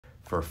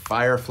for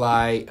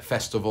Firefly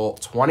Festival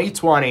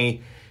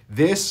 2020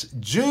 this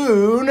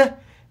June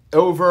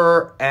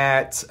over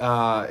at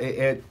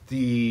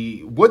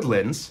the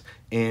Woodlands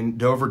in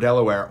Dover,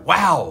 Delaware.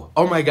 Wow.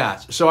 Oh my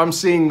gosh. So I'm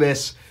seeing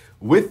this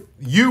with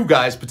you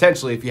guys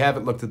potentially if you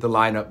haven't looked at the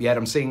lineup yet.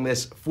 I'm seeing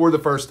this for the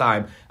first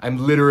time. I'm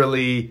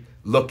literally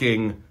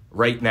looking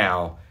right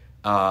now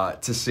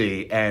to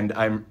see, and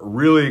I'm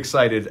really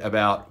excited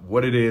about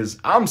what it is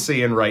I'm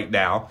seeing right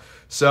now.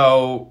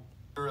 So,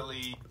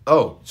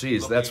 oh,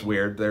 geez, that's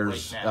weird.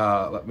 There's,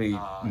 let me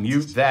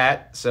mute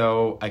that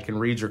so I can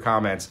read your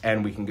comments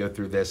and we can go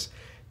through this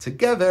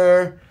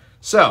together.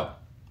 So,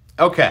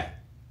 okay.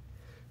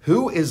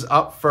 Who is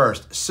up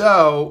first?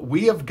 So,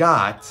 we have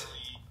got...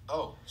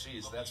 Oh,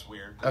 geez, that's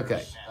weird.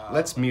 Okay,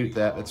 let's mute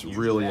that. That's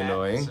really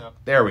annoying.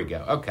 There we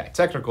go. Okay,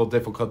 technical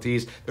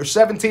difficulties. There's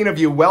 17 of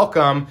you.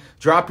 Welcome.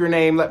 Drop your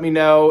name. Let me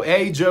know.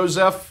 Hey,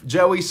 Joseph,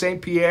 Joey,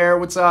 St. Pierre,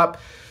 what's up?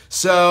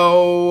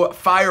 So,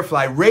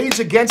 Firefly, Rage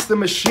Against the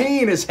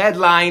Machine is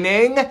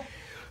headlining.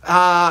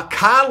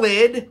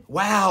 Khalid,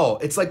 wow.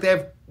 It's like they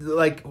have,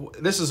 like,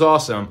 this is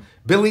awesome.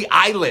 Billie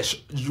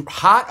Eilish,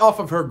 hot off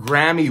of her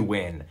Grammy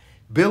win.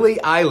 Billie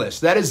Eilish,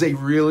 that is a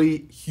really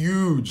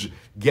huge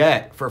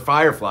get for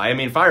Firefly. I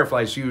mean,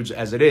 Firefly's huge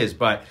as it is,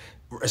 but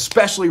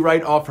especially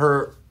right off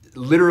her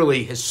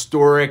literally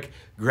historic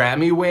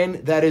Grammy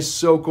win, that is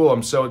so cool.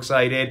 I'm so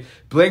excited.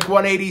 Blink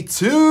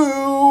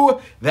 182,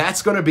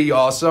 that's going to be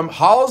awesome.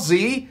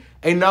 Halsey,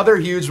 another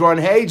huge one.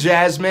 Hey,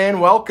 Jasmine,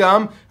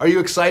 welcome. Are you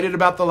excited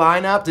about the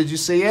lineup? Did you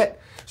see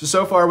it?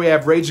 So far we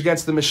have Rage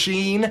Against the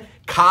Machine,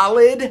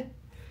 Khalid,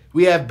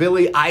 we have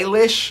Billie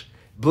Eilish,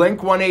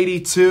 Blink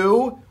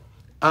 182,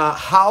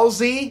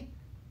 Halsey,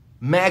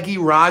 Maggie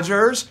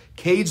Rogers,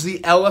 Cage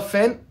the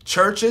Elephant,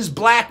 Churches,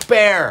 Black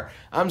Bear.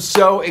 I'm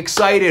so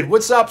excited.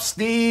 What's up,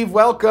 Steve?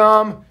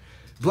 Welcome.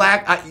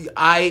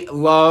 I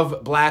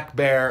love Black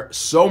Bear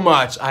so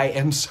much. I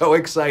am so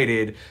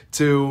excited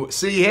to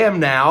see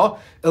him now.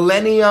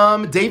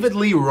 Elenium, David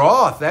Lee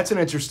Roth. That's an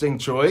interesting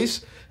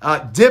choice.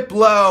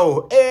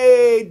 Diplo.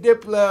 Hey,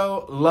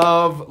 Diplo.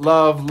 Love,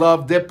 love,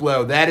 love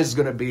Diplo. That is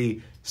going to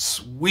be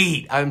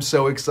sweet. I'm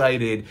so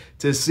excited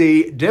to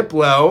see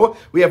Diplo.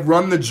 We have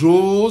Run the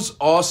Jewels.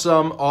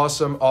 Awesome,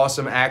 awesome,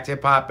 awesome act,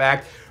 hip-hop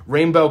act.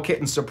 Rainbow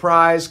Kitten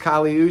Surprise,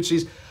 Kali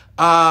Uchis.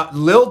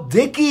 Lil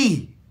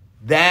Dicky.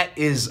 That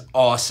is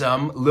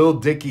awesome. Lil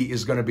Dicky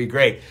is going to be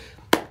great.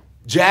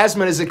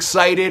 Jasmine is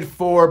excited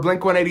for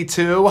Blink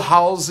 182.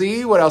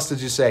 Halsey, what else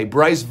did you say?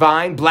 Bryce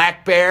Vine,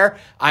 Black Bear.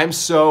 I'm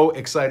so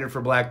excited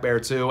for Black Bear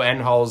too, and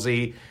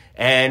Halsey,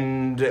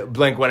 and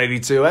Blink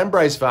 182, and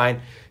Bryce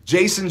Vine.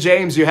 Jason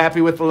James, you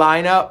happy with the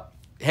lineup?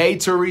 Hey,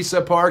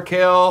 Teresa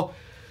Parkhill.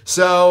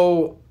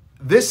 So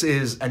this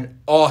is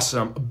an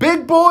awesome...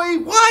 Big Boy,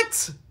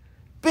 what?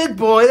 Big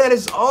Boy, that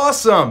is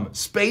awesome.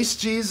 Space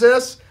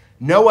Jesus,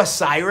 Noah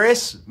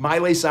Cyrus,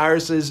 Miley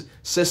Cyrus's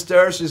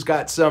sister. She's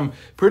got some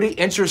pretty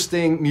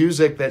interesting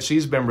music that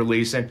she's been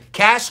releasing.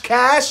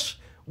 Cash,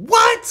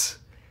 what?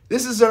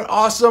 This is an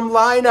awesome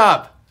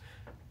lineup.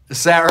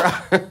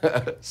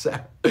 Sarah,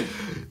 Sarah.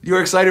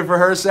 You're excited for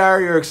her,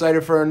 Sarah? You're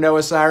excited for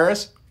Noah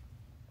Cyrus?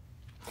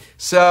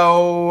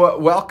 So,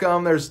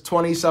 welcome. There's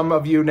 20-some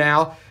of you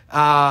now.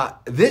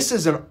 This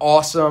is an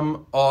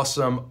awesome,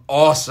 awesome,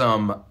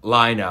 awesome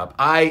lineup.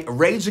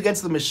 Rage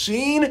Against the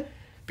Machine.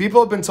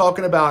 People have been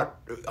talking about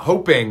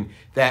hoping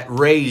that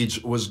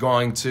Rage was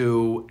going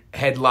to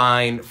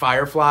headline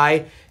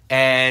Firefly,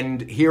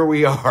 and here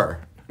we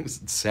are.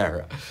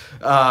 Sarah.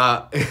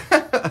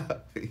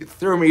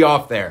 Threw me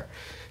off there.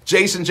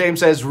 Jason James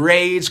says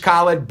Rage,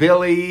 Khalid,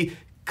 Billy,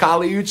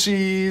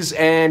 Caliucci's,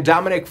 and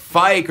Dominic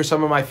Fike are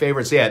some of my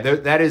favorites. Yeah,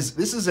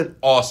 this is an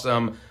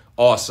awesome,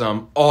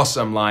 awesome,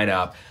 awesome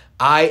lineup.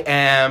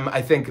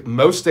 I think,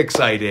 most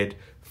excited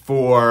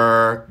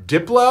for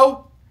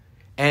Diplo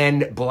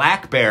and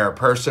Black Bear,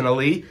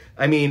 personally.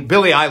 I mean,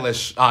 Billie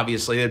Eilish,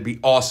 obviously, it'd be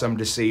awesome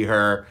to see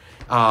her.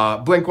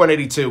 Blink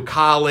 182,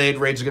 Khalid,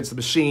 Rage Against the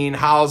Machine,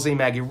 Halsey,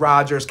 Maggie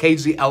Rogers,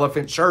 Cage the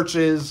Elephant,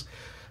 Churches,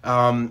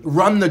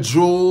 Run the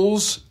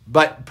Jewels.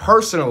 But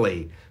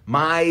personally,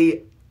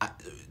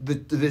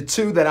 the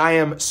two that I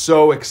am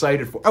so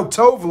excited for. Oh,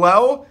 Tove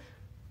Lo,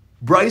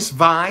 Bryce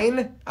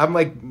Vine. I'm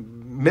like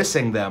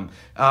missing them.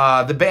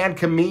 The band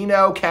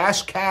Camino,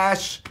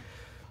 Cash,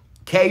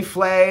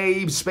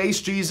 K-Flay,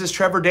 Space Jesus,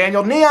 Trevor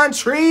Daniel, Neon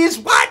Trees.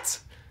 What?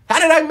 How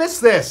did I miss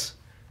this?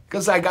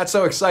 Because I got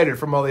so excited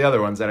from all the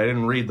other ones that I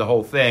didn't read the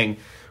whole thing.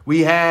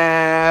 We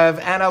have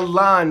Anna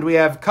Lund. We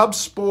have Cub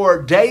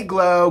Sport,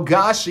 Dayglow,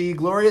 Gashi,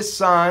 Glorious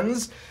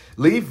Sons,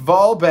 Leaf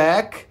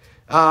Volbeck,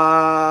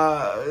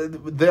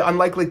 The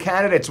Unlikely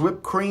Candidates,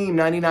 Whipped Cream,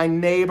 99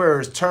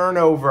 Neighbors,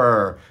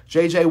 Turnover,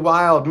 JJ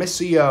Wild,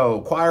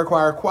 Missio,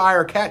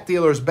 Choir, Cat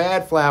Dealers,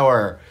 Bad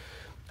Flower.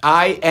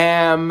 I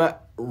am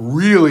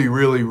really,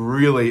 really,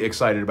 really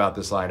excited about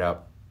this lineup.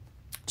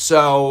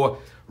 So,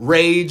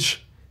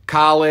 Rage,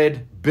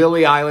 Khalid,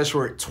 Billie Eilish,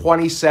 we're at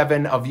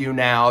 27 of you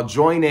now.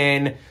 Join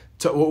in.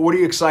 What are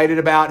you excited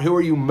about? Who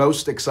are you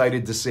most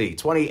excited to see?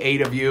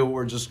 28 of you.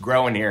 We're just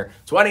growing here.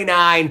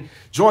 29.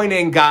 Join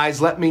in,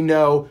 guys. Let me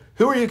know.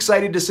 Who are you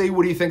excited to see?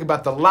 What do you think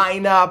about the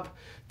lineup?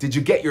 Did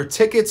you get your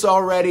tickets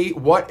already?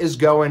 What is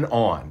going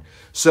on?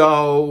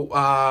 So,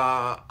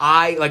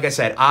 like I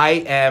said,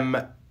 I'm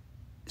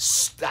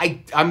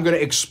going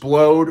to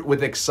explode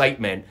with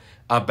excitement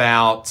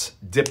about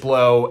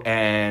Diplo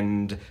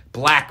and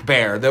Black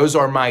Bear. Those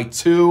are my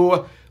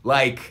two,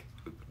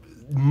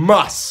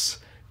 musts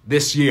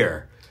this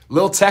year.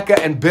 Lil Tecca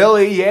and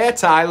Billy. Yeah,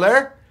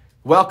 Tyler.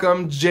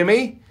 Welcome,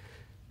 Jimmy.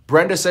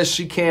 Brenda says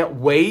she can't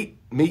wait.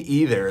 Me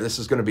either. This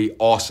is going to be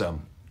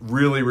awesome.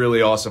 Really,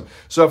 really awesome.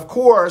 So, of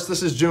course,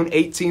 this is June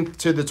 18th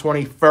to the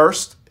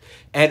 21st.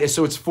 And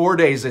so it's 4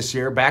 days this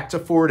year, back to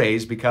 4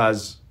 days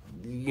because,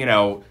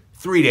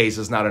 3 days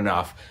is not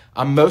enough.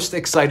 I'm most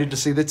excited to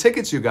see the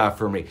tickets you got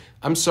for me.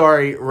 I'm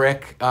sorry,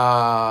 Rick.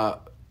 I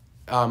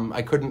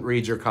couldn't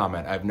read your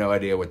comment. I have no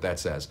idea what that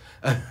says.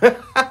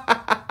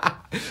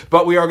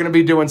 But we are going to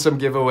be doing some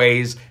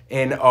giveaways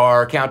in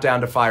our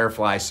countdown to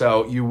Firefly.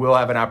 So you will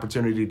have an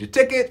opportunity to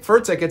tickets.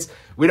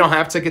 We don't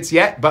have tickets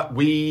yet, but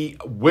we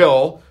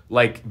will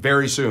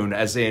very soon,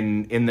 as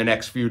in the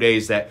next few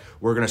days that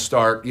we're going to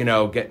start,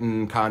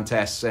 getting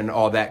contests and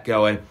all that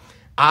going.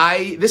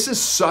 This is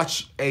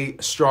such a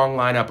strong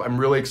lineup. I'm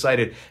really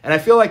excited. And I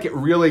feel like it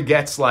really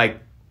gets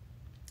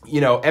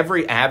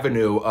every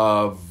avenue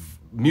of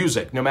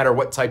music, no matter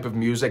what type of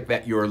music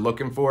that you're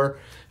looking for,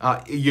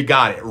 you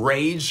got it.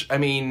 Rage,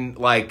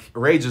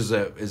 Rage is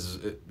an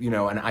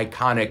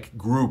iconic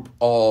group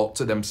all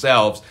to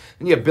themselves.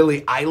 And you have Billie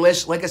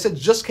Eilish, like I said,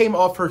 just came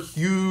off her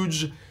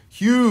huge,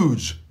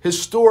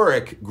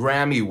 historic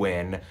Grammy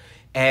win.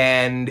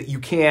 And you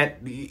can't,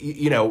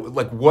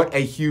 what a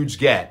huge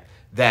get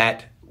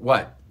that,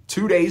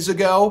 2 days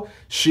ago,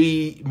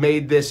 she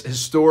made this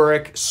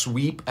historic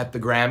sweep at the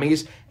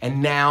Grammys,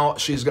 and now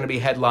she's going to be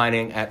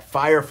headlining at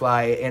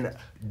Firefly in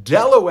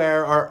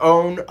Delaware, our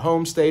own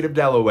home state of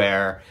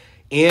Delaware,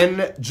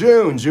 in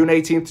June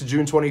 18th to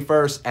June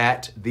 21st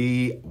at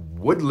the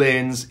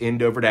Woodlands in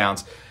Dover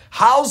Downs.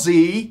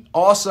 Halsey,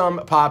 awesome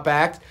pop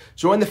act.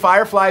 Join the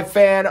Firefly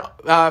fan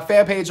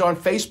page on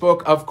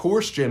Facebook. Of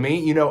course,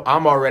 Jimmy.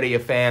 I'm already a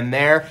fan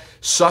there.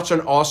 Such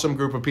an awesome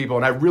group of people.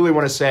 And I really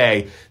want to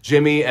say,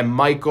 Jimmy and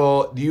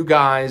Michael, you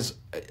guys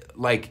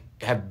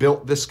have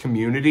built this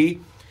community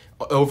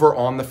over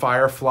on the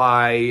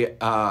Firefly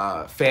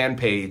fan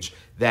page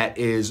that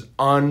is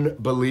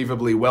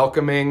unbelievably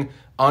welcoming,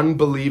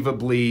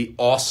 unbelievably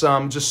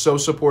awesome, just so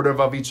supportive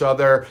of each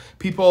other.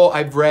 People,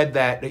 I've read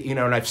that,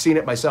 and I've seen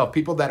it myself,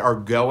 people that are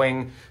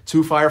going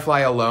to Firefly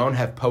alone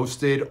have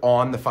posted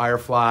on the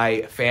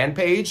Firefly fan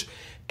page,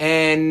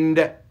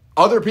 and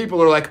other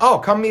people are like, oh,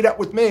 come meet up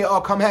with me.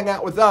 Oh, come hang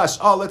out with us.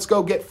 Oh, let's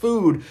go get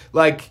food.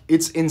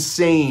 It's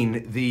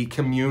insane, the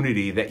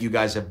community that you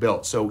guys have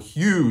built. So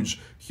huge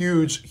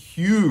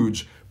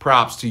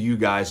props to you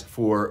guys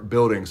for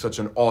building such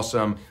an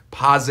awesome,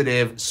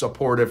 positive,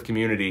 supportive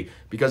community,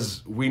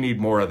 because we need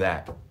more of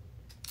that.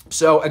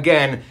 So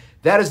again,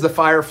 that is the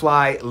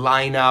Firefly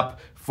lineup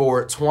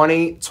for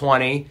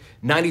 2020.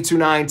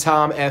 92.9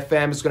 Tom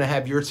FM is going to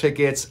have your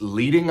tickets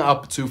leading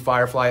up to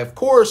Firefly. Of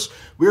course,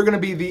 we're going to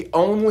be the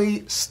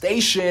only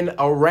station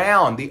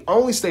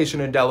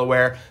in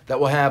Delaware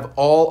that will have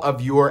all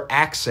of your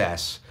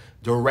access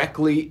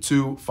directly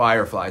to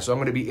Firefly. So I'm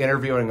going to be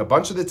interviewing a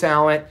bunch of the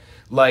talent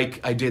like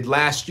I did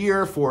last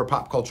year for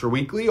Pop Culture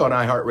Weekly on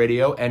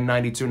iHeartRadio and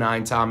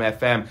 92.9 Tom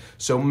FM.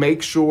 So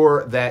make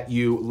sure that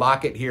you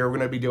lock it here. We're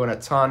going to be doing a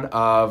ton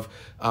of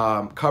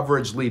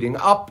coverage leading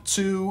up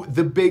to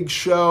the big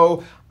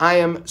show. I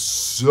am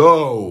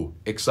so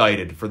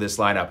excited for this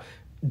lineup.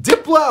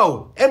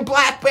 Diplo and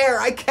Black Bear.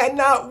 I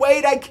cannot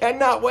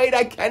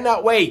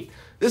wait.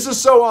 This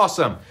is so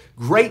awesome.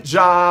 Great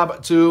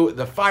job to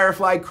the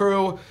Firefly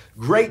crew.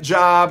 Great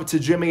job to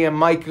Jimmy and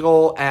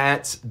Michael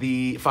at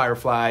the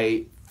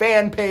Firefly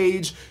fan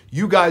page.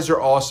 You guys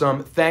are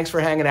awesome. Thanks for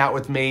hanging out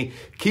with me.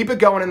 Keep it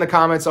going in the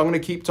comments. I'm going to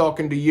keep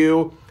talking to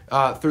you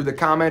through the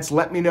comments.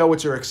 Let me know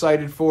what you're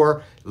excited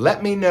for.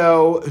 Let me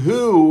know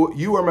who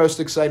you are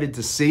most excited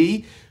to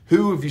see.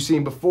 Who have you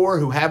seen before?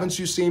 Who haven't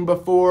you seen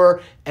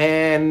before?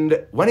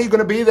 And when are you going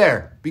to be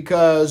there?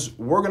 Because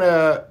we're going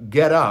to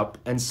get up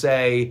and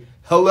say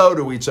hello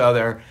to each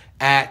other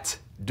at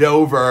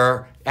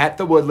Dover, at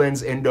the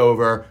Woodlands in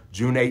Dover,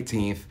 June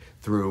 18th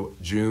through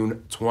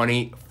June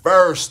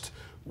 21st.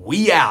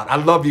 We out. I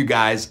love you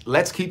guys.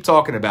 Let's keep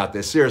talking about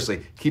this.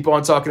 Seriously, keep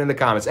on talking in the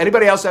comments.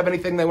 Anybody else have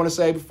anything they want to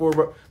say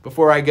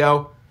before I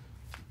go?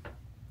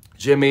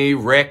 Jimmy,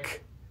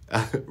 Rick.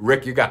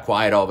 Rick, you got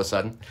quiet all of a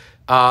sudden.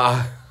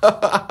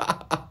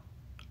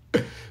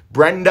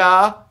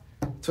 Brenda.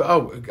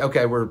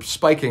 Okay, we're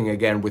spiking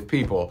again with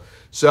people.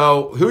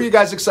 So who are you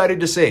guys excited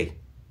to see?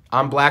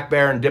 I'm Black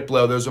Bear and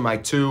Diplo. Those are my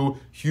two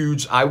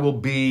huge. I will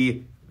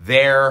be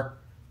there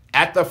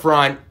at the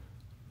front,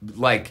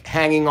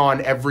 hanging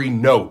on every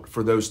note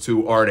for those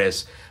two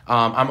artists.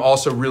 I'm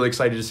also really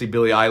excited to see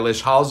Billie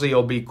Eilish. Halsey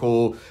will be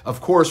cool.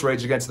 Of course,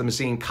 Rage Against the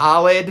Machine.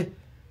 Khalid,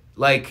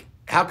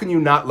 how can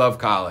you not love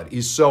Khalid?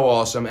 He's so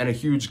awesome and a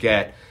huge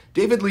get.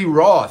 David Lee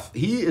Roth,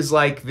 he is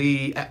like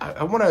the,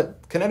 I want to,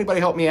 can anybody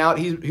help me out?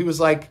 He was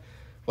like,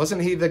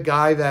 wasn't he the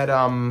guy that,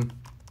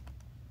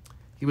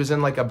 he was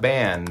in like a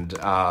band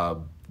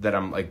that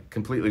I'm like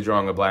completely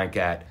drawing a blank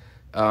at.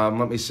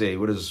 Let me see,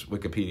 what does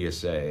Wikipedia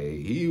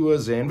say? He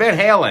was in Van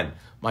Halen,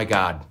 my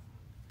God.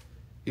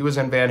 He was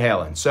in Van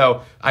Halen.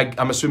 So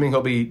I'm assuming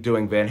he'll be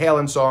doing Van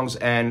Halen songs,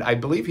 and I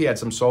believe he had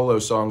some solo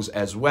songs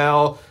as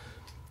well.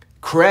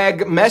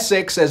 Craig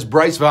Messick says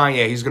Bryce Vine,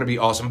 yeah, he's going to be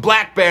awesome.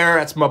 Black Bear,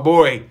 that's my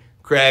boy.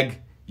 Craig,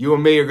 you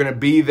and me are going to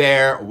be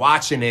there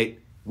watching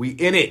it. We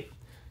in it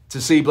to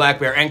see Black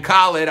Bear. And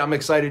Khalid, I'm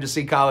excited to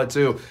see Khalid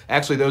too.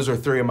 Actually, those are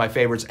three of my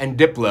favorites. And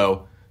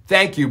Diplo.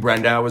 Thank you,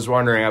 Brenda. I was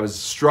wondering. I was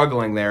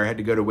struggling there. I had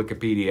to go to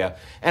Wikipedia.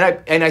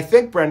 And I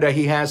think, Brenda,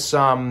 he has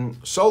some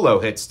solo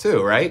hits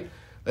too, right?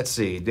 Let's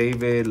see.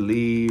 David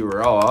Lee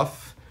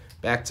Roth.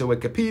 Back to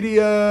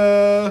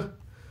Wikipedia.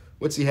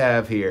 What's he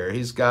have here?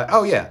 He's got,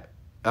 oh yeah.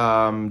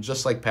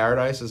 Just Like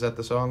Paradise. Is that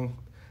the song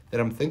that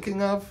I'm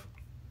thinking of?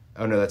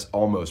 Oh no, that's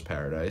Almost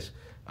Paradise.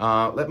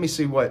 Let me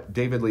see what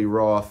David Lee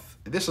Roth,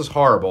 this is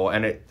horrible,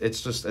 and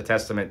it's just a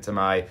testament to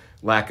my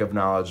lack of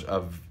knowledge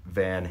of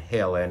Van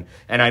Halen.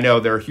 And I know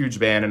they're a huge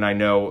band, and I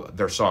know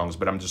their songs,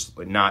 but I'm just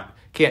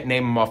can't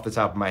name them off the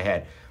top of my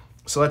head.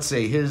 So let's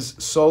see, his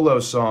solo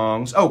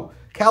songs. Oh,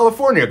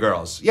 California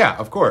Girls. Yeah,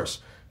 of course.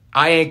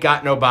 I Ain't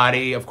Got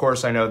Nobody. Of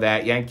course I know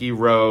that. Yankee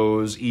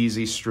Rose,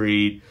 Easy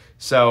Street.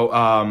 So,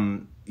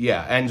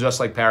 yeah, and Just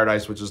Like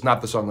Paradise, which is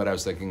not the song that I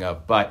was thinking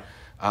of, but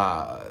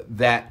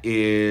that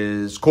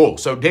is cool.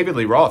 So David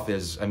Lee Roth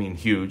is, I mean,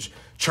 huge.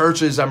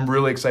 Churches, I'm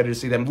really excited to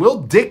see them.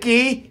 Lil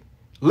Dicky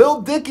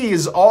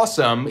is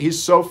awesome.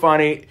 He's so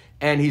funny,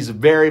 and he's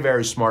very,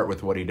 very smart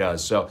with what he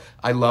does. So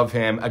I love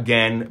him.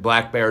 Again,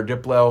 Black Bear,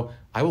 Diplo,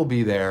 I will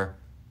be there,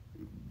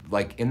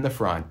 like in the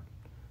front.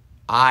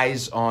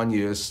 Eyes on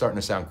you. It's starting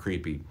to sound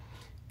creepy.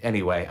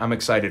 Anyway, I'm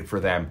excited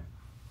for them.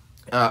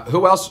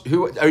 Who else?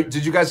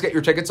 Did you guys get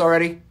your tickets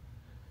already?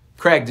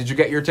 Craig, did you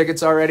get your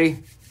tickets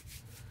already?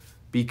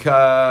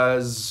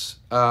 Because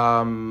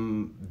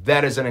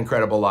that is an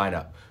incredible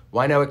lineup.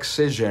 Why no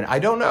Excision? I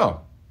don't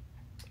know.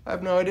 I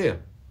have no idea.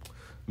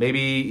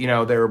 Maybe,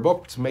 they were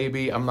booked.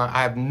 Maybe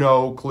I have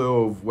no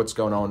clue of what's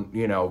going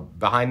on,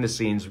 behind the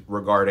scenes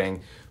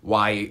regarding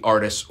why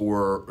artists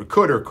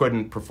could or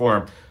couldn't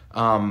perform.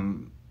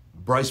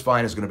 Bryce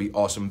Vine is going to be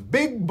awesome.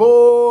 Big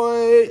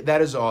Boy,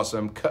 that is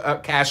awesome.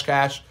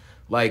 Cash,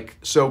 like,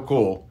 so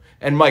cool.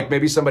 And Mike,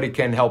 maybe somebody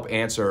can help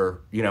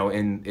answer,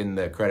 in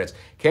the credits.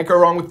 Can't go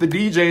wrong with the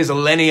DJs.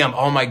 Millennium.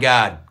 Oh my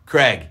God.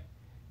 Craig.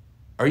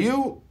 Are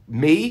you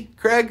me,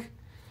 Craig?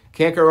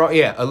 Can't go wrong.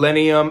 Yeah,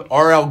 Millennium.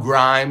 RL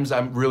Grimes.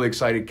 I'm really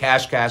excited.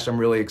 Cash. I'm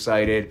really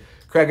excited.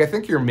 Craig, I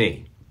think you're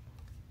me.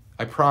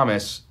 I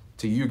promise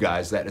to you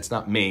guys that it's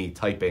not me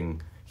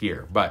typing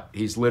here, but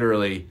he's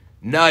literally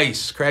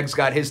nice. Craig's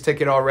got his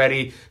ticket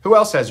already. Who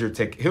else has your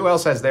ticket? Who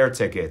else has their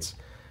tickets?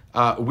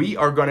 We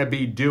are going to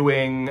be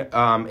doing,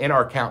 in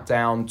our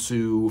countdown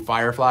to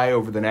Firefly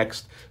over the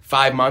next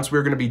 5 months,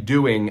 we're going to be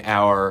doing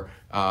our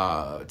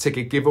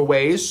ticket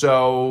giveaways.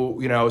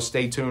 So,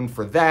 stay tuned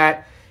for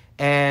that.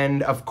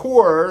 And, of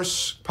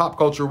course, Pop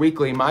Culture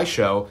Weekly, my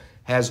show,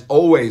 has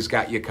always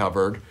got you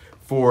covered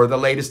for the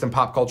latest in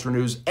pop culture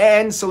news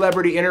and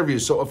celebrity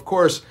interviews. So, of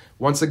course,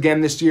 once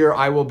again this year,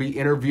 I will be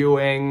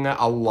interviewing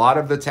a lot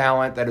of the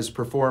talent that is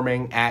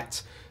performing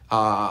at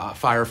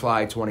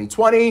Firefly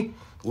 2020.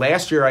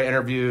 Last year, I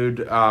interviewed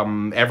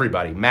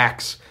everybody.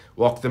 Max,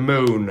 Walk the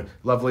Moon,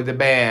 Lovely the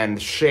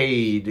Band,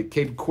 Shade,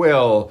 Kid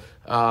Quill,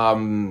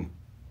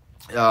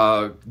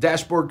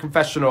 Dashboard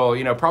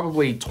Confessional,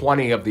 probably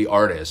 20 of the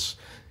artists.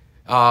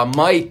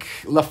 Mike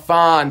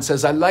LaFon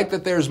says, I like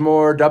that there's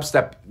more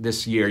dubstep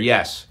this year.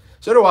 Yes,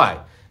 so do I.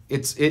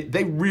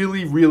 They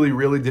really, really,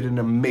 really did an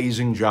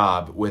amazing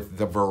job with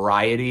the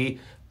variety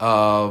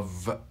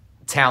of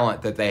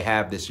talent that they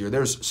have this year.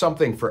 There's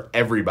something for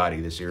everybody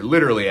this year,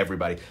 literally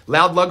everybody.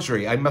 Loud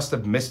Luxury, I must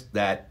have missed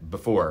that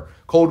before.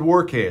 Cold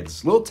War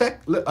Kids, Lil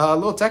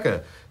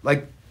Tecca,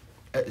 like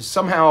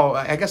somehow,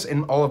 I guess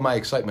in all of my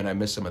excitement, I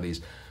missed some of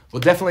these.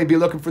 We'll definitely be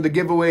looking for the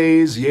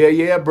giveaways.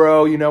 Yeah,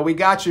 bro. We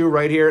got you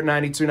right here at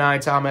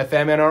 92.9 Tom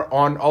FM and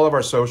on all of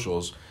our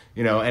socials.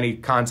 Any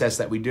contests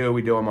that we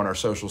do them on our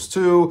socials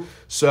too.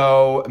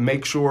 So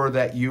make sure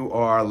that you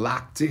are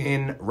locked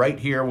in right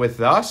here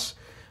with us.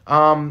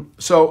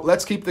 So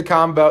let's keep the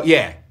combo.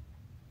 Yeah.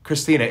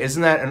 Christina,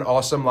 isn't that an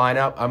awesome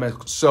lineup?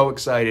 I'm so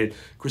excited.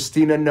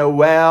 Christina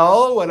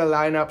Noel, what a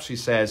lineup, she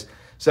says.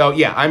 So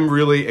yeah, I'm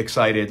really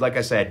excited. Like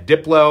I said,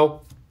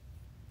 Diplo,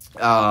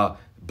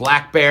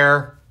 Black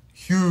Bear,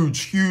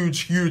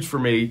 huge for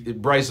me.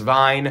 Bryce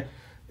Vine,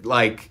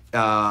 I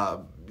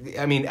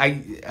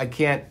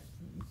can't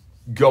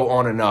go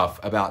on enough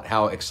about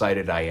how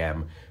excited I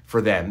am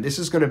for them. This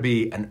is going to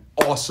be an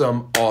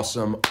awesome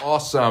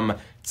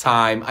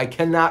time. I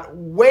cannot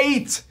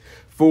wait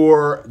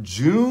for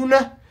June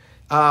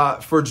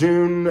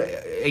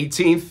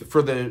 18th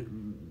for the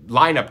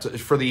lineup,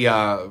 for the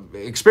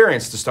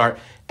experience to start.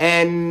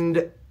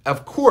 And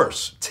of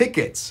course,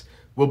 tickets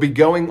will be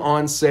going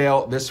on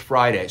sale this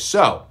Friday.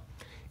 So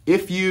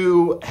if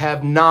you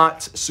have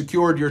not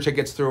secured your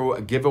tickets through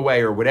a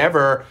giveaway or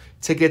whatever,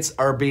 tickets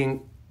are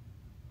being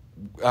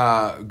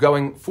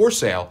going for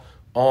sale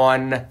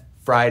on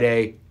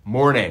Friday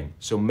morning.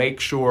 So make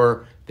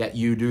sure that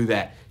you do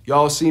that.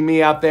 Y'all see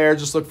me out there,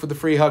 just look for the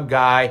free hug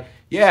guy.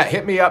 Yeah,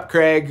 hit me up,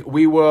 Craig.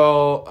 We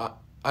will,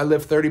 I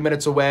live 30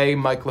 minutes away,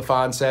 Mike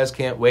LaFon says,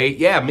 can't wait.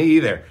 Yeah, me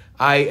either.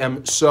 I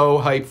am so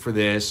hyped for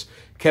this.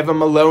 Kevin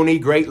Maloney,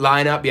 great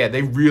lineup. Yeah,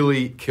 they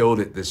really killed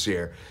it this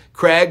year.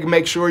 Craig,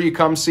 make sure you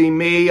come see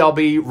me. I'll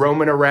be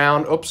roaming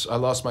around. Oops, I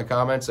lost my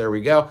comments. There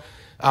we go.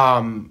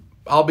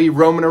 I'll be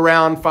roaming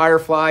around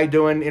Firefly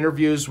doing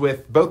interviews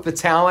with both the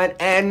talent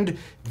and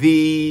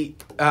the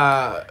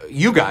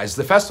you guys,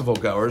 the festival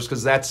goers,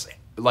 because that's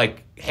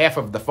like half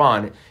of the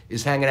fun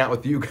is hanging out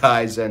with you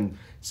guys and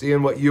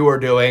seeing what you are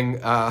doing,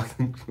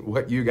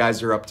 what you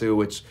guys are up to,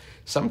 which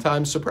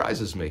sometimes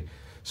surprises me.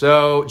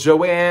 So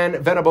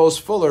Joanne Venables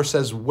Fuller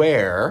says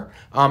where?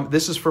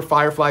 This is for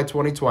Firefly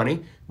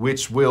 2020,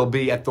 which will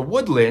be at the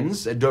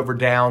Woodlands at Dover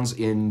Downs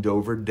in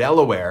Dover,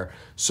 Delaware.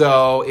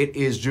 So it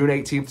is June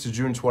 18th to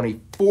June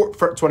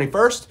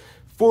 21st,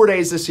 4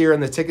 days this year,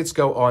 and the tickets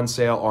go on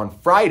sale on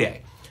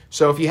Friday.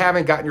 So if you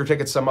haven't gotten your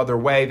tickets some other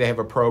way, they have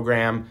a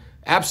program.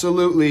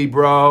 Absolutely,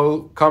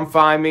 bro. Come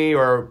find me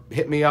or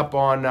hit me up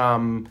on I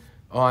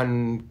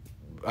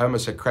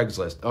almost said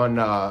Craigslist, on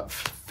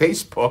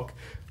Facebook.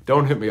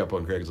 Don't hit me up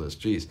on Craigslist.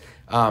 Jeez.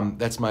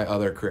 That's my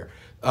other career.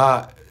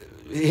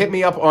 Hit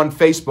me up on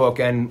Facebook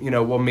and,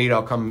 we'll meet.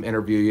 I'll come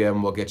interview you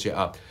and we'll get you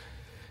up.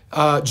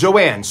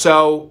 Joanne,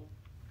 so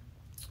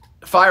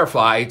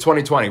Firefly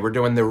 2020, we're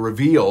doing the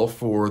reveal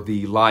for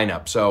the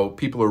lineup. So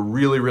people are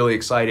really, really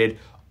excited.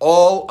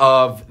 All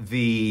of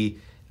the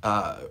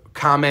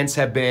comments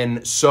have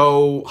been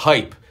so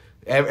hype.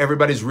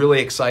 Everybody's really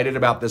excited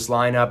about this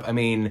lineup. I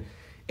mean,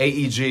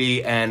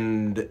 AEG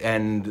and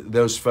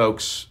those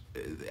folks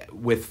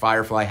with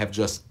Firefly have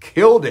just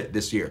killed it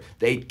this year.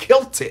 They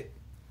killed it.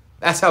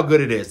 That's how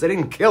good it is. They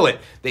didn't kill it.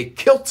 They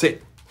killed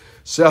it.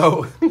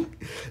 So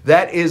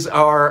that is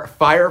our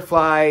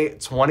Firefly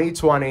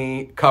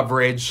 2020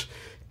 coverage.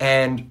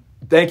 And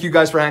thank you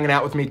guys for hanging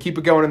out with me. Keep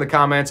it going in the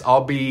comments.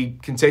 I'll be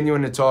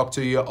continuing to talk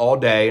to you all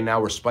day.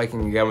 Now we're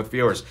spiking again with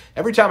viewers.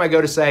 Every time I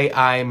go to say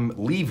I'm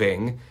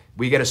leaving,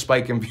 we get a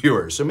spike in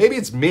viewers. So maybe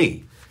it's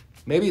me.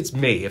 Maybe it's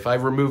me. If I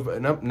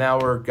remove, nope, now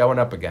we're going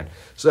up again.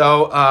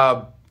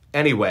 So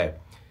anyway,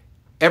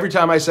 every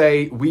time I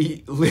say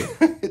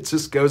it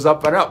just goes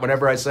up and up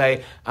whenever I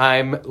say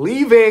I'm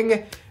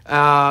leaving.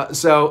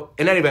 So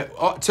in any event,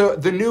 to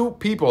the new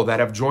people that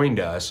have joined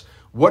us,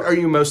 what are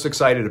you most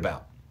excited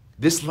about?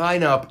 This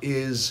lineup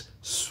is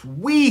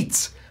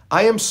sweet.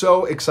 I am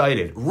so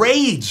excited.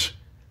 Rage.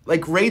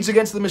 Like Rage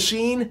Against the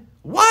Machine?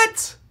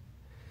 What?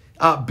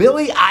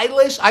 Billie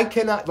Eilish? I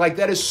cannot,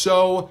 that is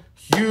so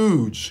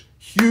huge.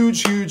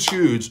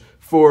 Huge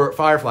for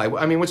Firefly.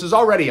 I mean, which is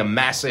already a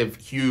massive,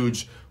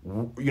 huge,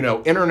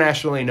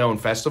 internationally known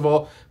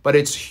festival, but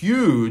it's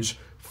huge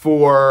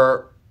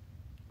for,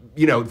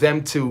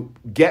 them to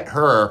get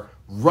her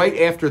right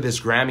after this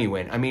Grammy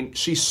win. I mean,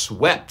 she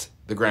swept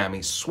the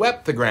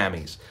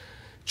Grammys.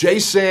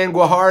 Jason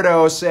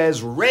Guajardo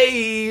says,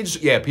 Rage.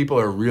 Yeah, people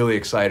are really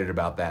excited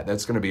about that.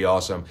 That's going to be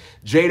awesome.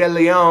 Jada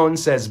Leone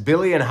says,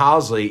 Billie and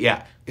Halsey.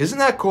 Yeah, isn't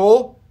that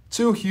cool?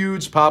 Two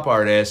huge pop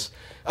artists.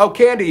 Oh,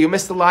 Candy, you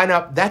missed the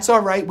lineup. That's all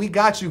right. We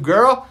got you,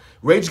 girl.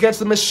 Rage Against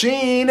the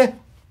Machine.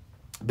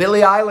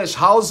 Billie Eilish,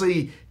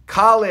 Halsey,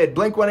 Khalid,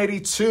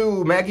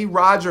 Blink-182, Maggie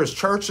Rogers,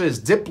 Churches,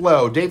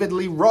 Diplo, David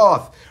Lee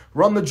Roth,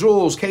 Run the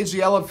Jewels, Cage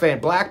the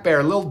Elephant, Black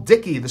Bear, Lil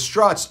Dicky, The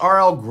Struts,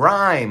 R.L.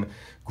 Grime,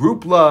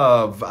 Group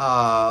Love,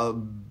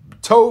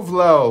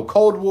 Tovlo,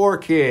 Cold War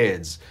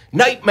Kids,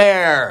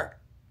 Nightmare.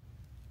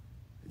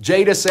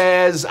 Jada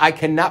says, I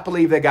cannot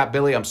believe they got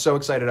Billie. I'm so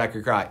excited I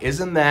could cry.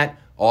 Isn't that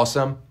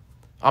awesome?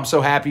 I'm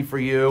so happy for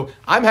you.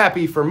 I'm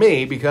happy for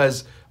me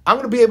because I'm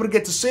going to be able to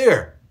get to see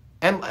her.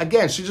 And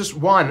again, she just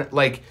won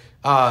 12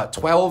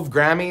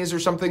 Grammys or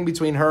something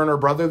between her and her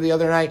brother the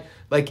other night.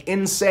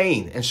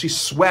 Insane. And she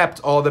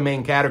swept all the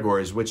main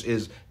categories, which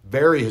is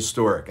very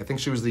historic. I think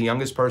she was the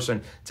youngest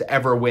person to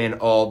ever win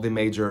all the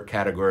major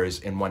categories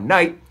in one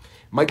night.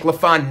 Mike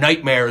LaFon,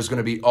 Nightmare is going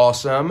to be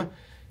awesome.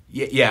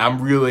 Yeah,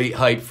 I'm really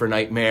hyped for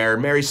Nightmare.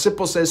 Mary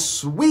Sipple says,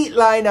 sweet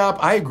lineup.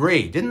 I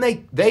agree. Didn't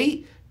they?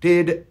 They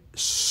did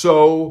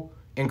so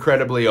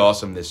incredibly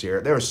awesome this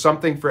year. There was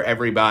something for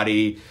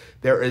everybody.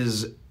 There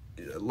is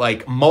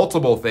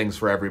multiple things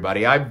for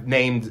everybody. I've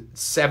named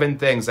 7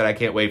 things that I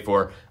can't wait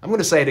for. I'm going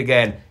to say it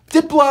again.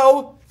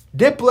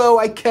 Diplo,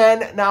 I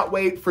cannot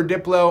wait for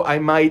Diplo. I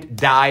might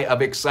die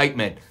of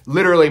excitement.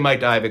 Literally might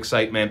die of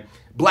excitement.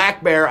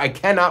 Black Bear, I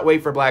cannot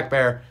wait for Black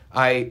Bear.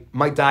 I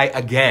might die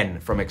again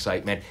from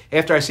excitement.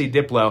 After I see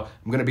Diplo,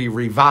 I'm going to be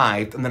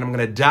revived, and then I'm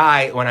going to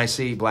die when I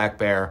see Black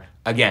Bear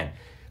again.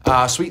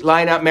 Sweet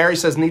lineup. Mary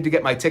says, need to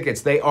get my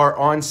tickets. They are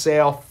on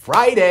sale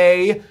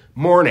Friday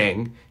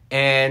morning You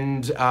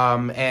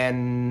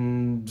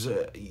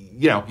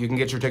know, you can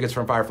get your tickets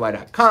from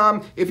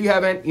firefly.com if you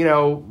haven't, you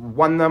know,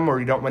 won them or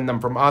you don't win them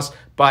from us,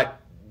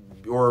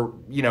 or,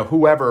 you know,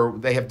 whoever,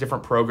 they have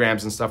different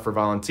programs and stuff for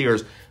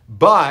volunteers.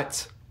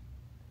 But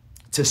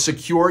to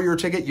secure your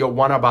ticket, you'll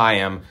want to buy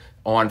them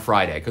on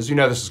Friday because you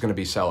know this is going to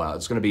be sellout.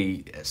 It's going to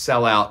be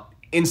sellout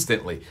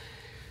instantly.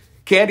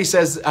 Candy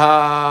says,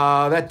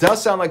 that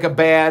does sound like a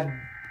bad...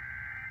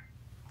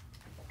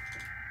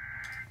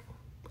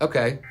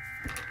 Okay.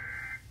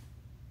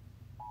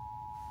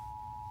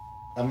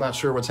 I'm not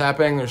sure what's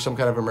happening. There's some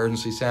kind of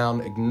emergency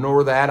sound.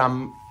 Ignore that.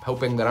 I'm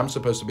hoping that I'm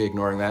supposed to be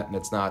ignoring that and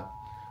it's not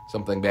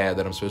something bad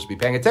that I'm supposed to be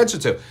paying attention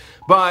to.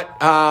 But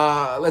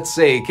let's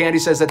see. Candy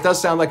says that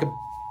does sound like a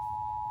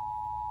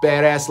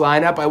badass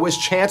lineup. I wish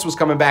Chance was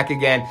coming back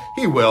again.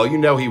 He will. You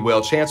know he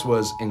will. Chance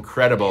was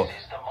incredible. This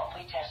is the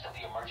monthly test of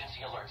the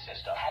emergency alert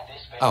system. Had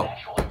this been an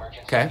actual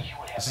emergency, okay. You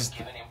would have been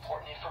given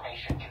important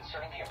information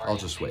concerning the emergency. I'll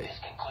just wait. This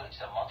concludes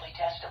the monthly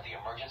test of the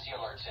emergency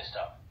alert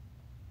system.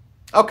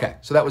 Okay,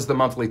 so that was the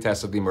monthly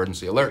test of the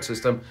emergency alert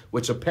system,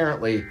 which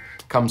apparently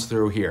comes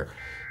through here.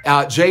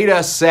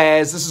 Jada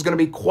says, this is going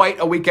to be quite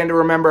a weekend to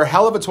remember.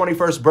 Hell of a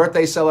 21st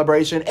birthday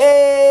celebration.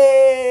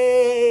 Hey!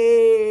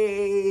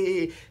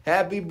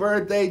 Happy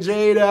birthday,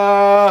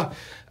 Jada.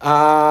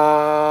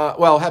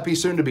 Well, happy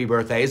soon-to-be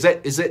birthday. Is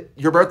it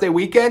your birthday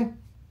weekend?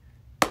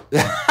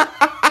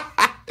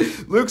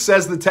 Luke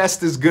says the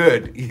test is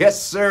good.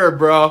 Yes, sir,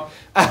 bro.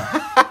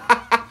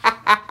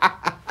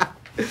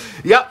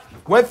 Yep.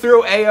 Went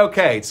through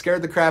A-okay. It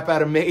scared the crap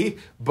out of me,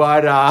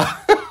 but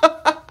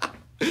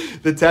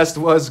the test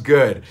was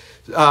good.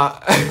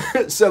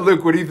 So,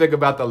 Luke, what do you think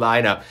about the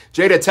lineup?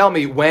 Jada, tell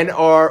me,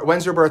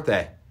 when's your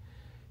birthday?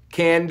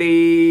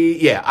 Candy,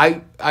 yeah,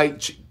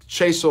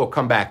 Chase will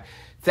come back.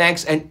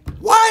 Thanks, and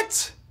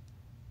what?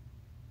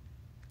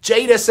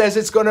 Jada says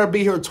it's going to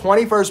be her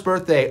 21st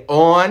birthday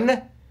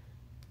on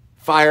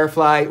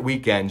Firefly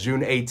weekend,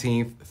 June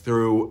 18th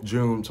through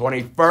June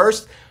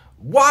 21st.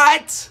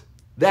 What?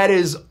 That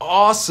is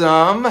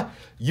awesome.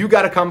 You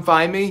got to come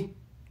find me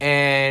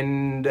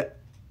and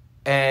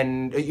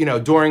you know,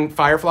 during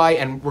Firefly,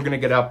 and we're going to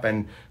get up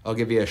and I'll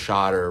give you a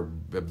shot or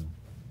a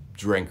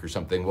drink or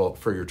something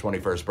for your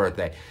 21st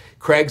birthday.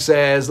 Craig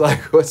says,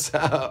 like, what's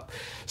up?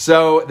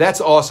 So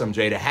that's awesome,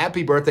 Jada.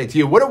 Happy birthday to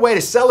you. What a way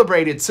to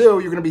celebrate it, too.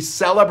 You're going to be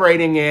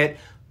celebrating it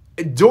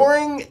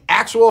during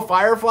actual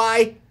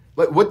Firefly.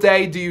 What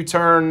day do you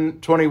turn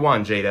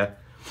 21, Jada?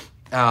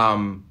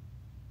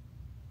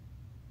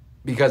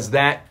 Because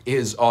that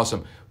is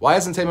awesome. Why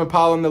isn't Tame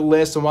Impala on the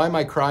list, and why am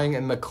I crying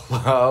in the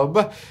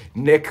club?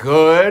 Nick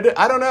Hood.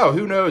 I don't know.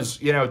 Who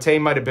knows? You know,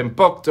 Tame might have been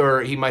booked,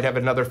 or he might have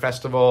another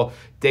festival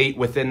date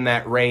within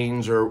that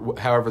range, or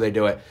however they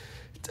do it.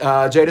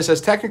 Jada says,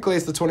 technically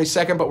it's the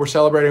 22nd, but we're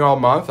celebrating all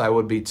month. I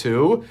would be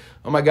too.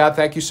 Oh my God,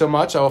 thank you so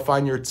much. I will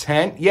find your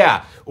tent.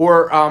 Yeah,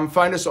 or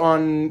find us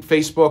on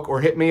Facebook,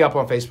 or hit me up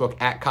on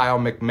Facebook at Kyle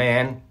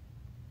McMahon,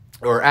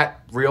 or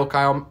at Real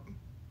Kyle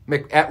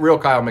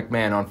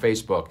McMahon on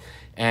Facebook,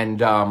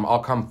 and I'll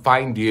come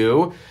find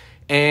you.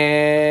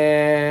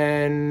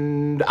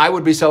 And I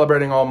would be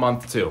celebrating all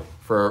month too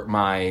for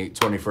my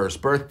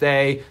 21st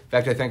birthday. In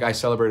fact, I think I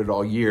celebrated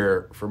all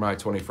year for my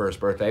 21st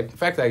birthday. In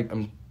fact,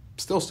 I'm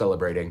still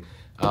celebrating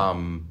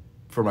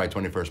for my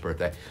 21st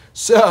birthday.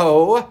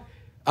 So,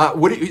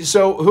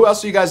 who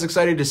else are you guys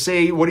excited to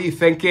see? What are you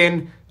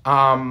thinking?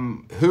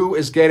 Who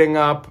is getting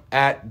up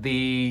at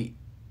the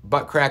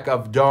butt crack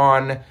of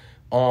dawn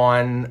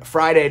on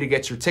Friday to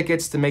get your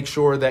tickets, to make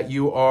sure that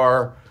you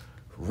are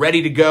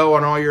ready to go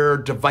on all your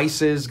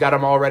devices, got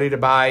them all ready to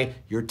buy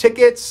your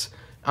tickets?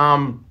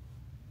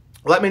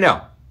 Let me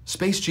know.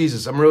 Space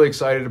Jesus, I'm really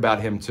excited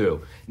about him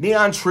too.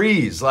 Neon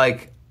Trees,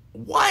 like,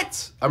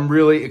 what? I'm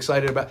really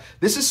excited about.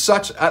 This is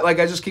such, I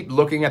just keep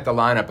looking at the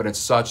lineup, and it's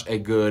such a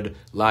good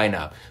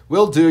lineup.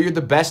 Will do, you're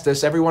the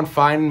bestest. Everyone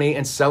find me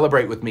and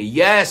celebrate with me.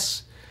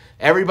 Yes,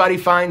 everybody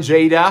find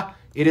Jada.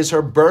 It is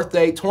her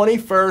birthday,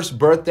 21st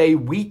birthday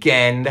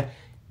weekend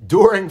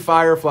during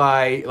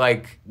Firefly.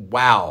 Like,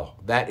 wow,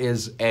 that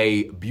is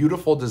a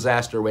beautiful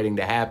disaster waiting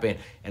to happen,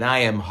 and I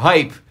am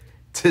hype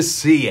to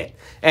see it.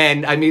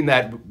 And I mean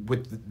that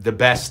with the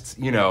best,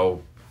 you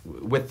know,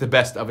 with the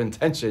best of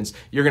intentions.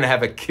 You're going to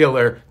have a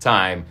killer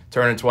time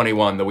turning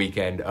 21 the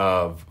weekend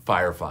of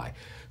Firefly.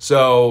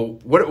 So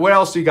what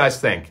else do you guys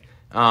think?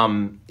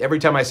 Every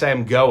time I say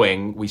I'm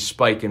going, we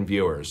spike in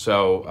viewers.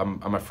 So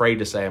I'm afraid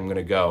to say I'm going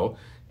to go.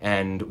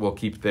 And we'll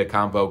keep the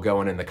convo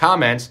going in the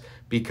comments,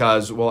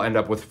 because we'll end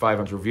up with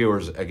 500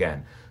 viewers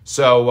again.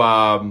 So,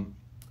 and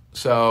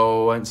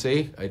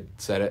see, I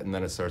said it and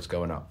then it starts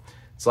going up.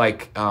 It's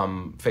like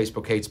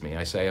Facebook hates me.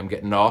 I say I'm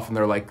getting off and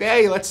they're like,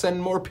 hey, let's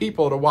send more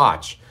people to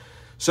watch.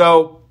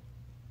 So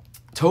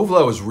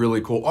Tovlo is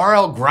really cool.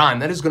 RL Grime,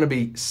 that is going to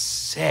be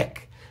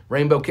sick.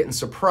 Rainbow Kitten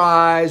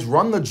Surprise,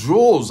 Run the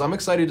Jewels. I'm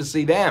excited to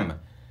see them.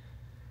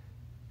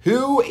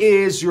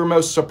 Who's your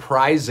most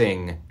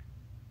surprising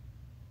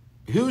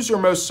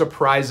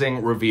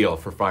reveal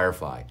for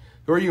Firefly?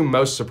 Who are you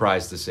most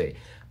surprised to see?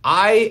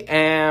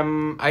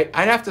 I'd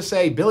have to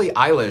say Billie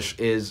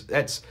Eilish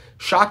that's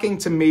shocking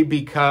to me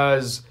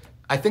because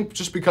I think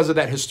just because of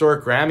that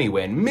historic Grammy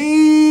win.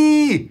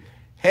 Me!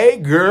 Hey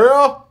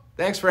girl!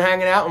 Thanks for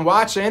hanging out and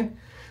watching.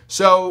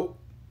 So,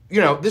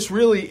 this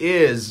really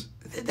is,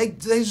 they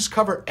just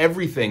cover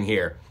everything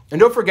here. And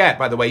don't forget,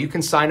 by the way, you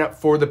can sign up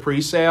for the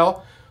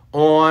pre-sale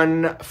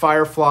on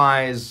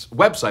Firefly's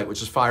website,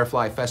 which is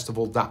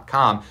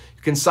fireflyfestival.com.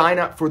 You can sign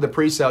up for the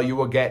pre-sale. You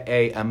will get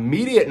a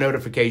immediate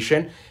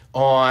notification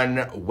on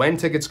when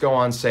tickets go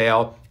on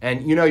sale.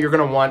 And, you're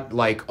going to want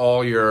like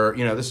all your,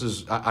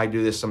 I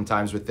do this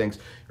sometimes with things.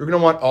 You're going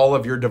to want all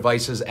of your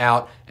devices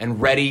out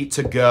and ready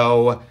to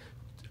go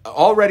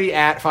already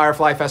at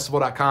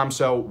fireflyfestival.com.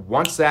 So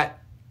once that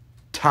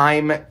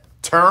time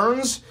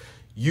turns,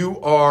 you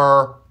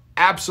are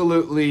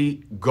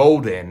absolutely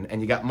golden,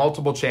 and you got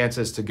multiple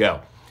chances to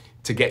go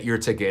to get your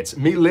tickets.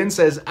 Lynn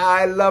says,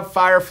 I love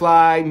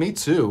Firefly. Me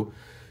too.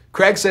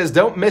 Craig says,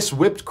 don't miss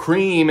whipped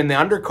cream in the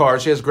undercar.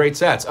 She has great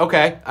sets.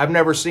 Okay, I've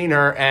never seen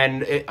her,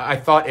 and I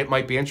thought it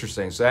might be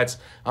interesting. So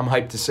I'm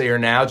hyped to see her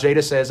now.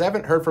 Jada says, I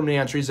haven't heard from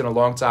Neon Trees in a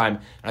long time,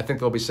 and I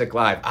think they'll be sick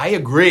live. I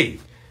agree.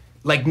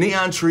 Like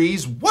Neon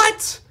Trees,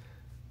 what?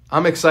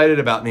 I'm excited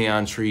about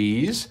Neon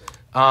Trees.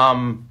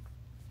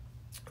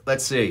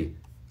 Let's see.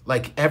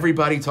 Like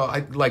everybody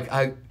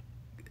I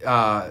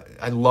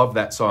love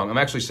that song. I'm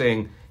actually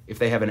saying if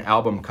they have an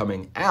album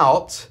coming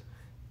out,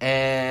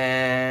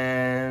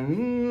 and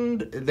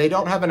they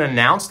don't have an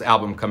announced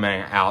album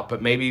coming out,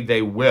 but maybe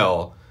they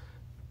will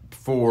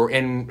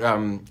in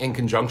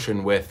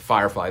conjunction with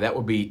Firefly. That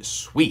would be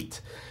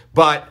sweet.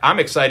 But I'm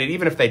excited,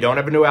 even if they don't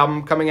have a new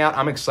album coming out,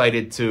 I'm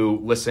excited to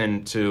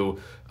listen to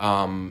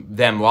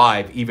them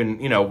live, even,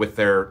 with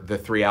the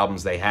 3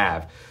 albums they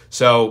have.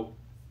 So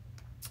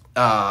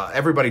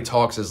Everybody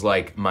Talks is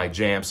like my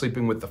jam.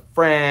 Sleeping with a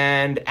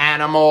Friend,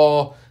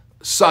 Animal,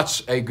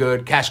 such a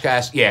good Cash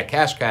Cash. Yeah,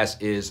 Cash Cash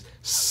is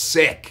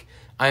sick.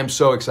 I am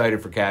so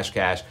excited for Cash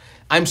Cash.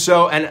 And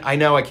I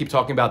know I keep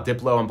talking about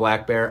Diplo and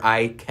Black Bear.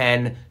 I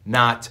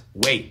cannot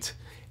wait.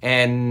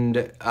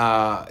 And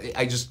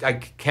I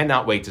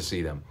cannot wait to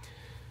see them.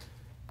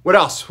 What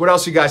else? What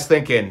else you guys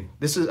thinking?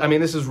 This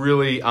is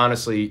really,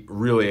 honestly,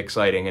 really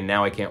exciting. And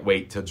now I can't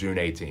wait till June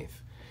 18th.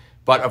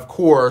 But of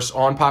course,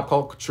 on Pop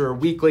Culture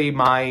Weekly,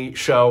 my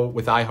show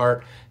with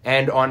iHeart,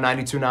 and on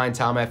 92.9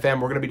 Tom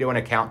FM, we're going to be doing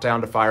a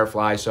countdown to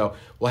Firefly. So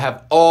we'll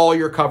have all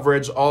your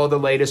coverage, all the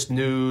latest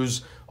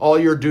news, all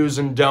your do's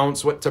and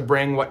don'ts, what to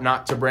bring, what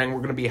not to bring. We're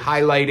going to be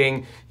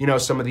highlighting,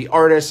 some of the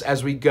artists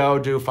as we go,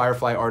 do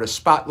Firefly artist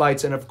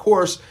spotlights. And of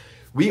course,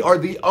 we are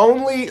the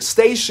only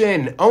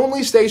station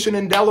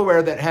in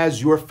Delaware that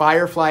has your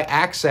Firefly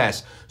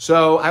access.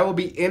 So I will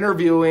be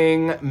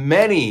interviewing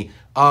many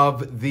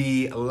of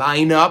the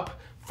lineup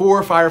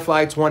for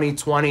Firefly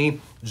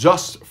 2020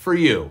 just for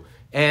you.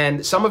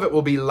 And some of it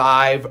will be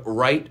live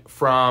right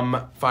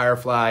from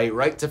Firefly,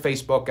 right to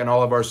Facebook and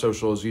all of our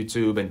socials,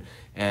 YouTube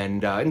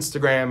and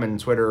Instagram and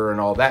Twitter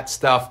and all that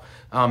stuff.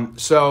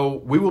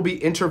 So we will be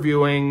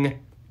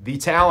interviewing the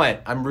talent.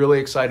 I'm really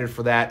excited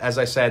for that. As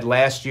I said,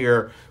 last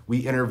year we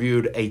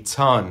interviewed a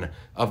ton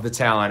of the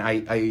talent.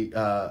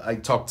 I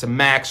talked to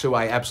Max, who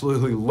I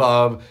absolutely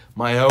love,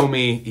 my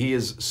homie. He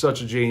is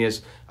such a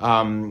genius.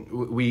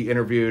 We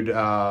interviewed,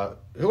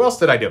 who else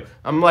did I do?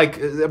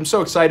 I'm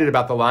so excited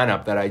about the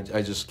lineup that I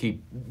just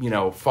keep,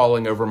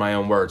 falling over my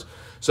own words.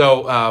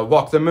 So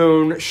Walk the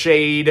Moon,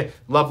 Shade,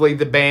 Lovely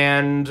the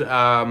Band,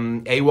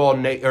 AWOL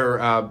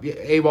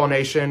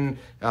Nation.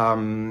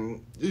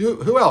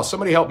 Who else?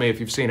 Somebody help me if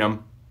you've seen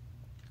them.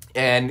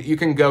 And you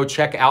can go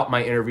check out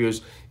my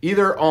interviews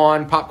either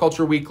on Pop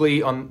Culture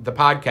Weekly on the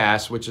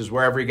podcast, which is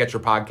wherever you get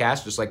your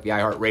podcast, just like the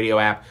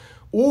iHeartRadio app,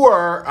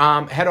 or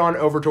head on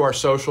over to our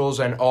socials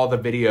and all the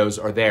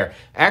videos are there.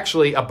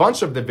 Actually, a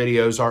bunch of the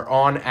videos are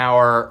on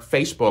our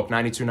Facebook,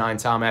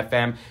 92.9 Tom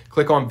FM.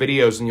 Click on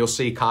videos and you'll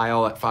see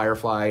Kyle at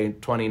Firefly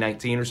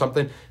 2019 or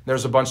something.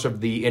 There's a bunch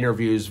of the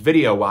interviews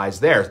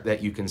video-wise there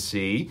that you can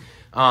see.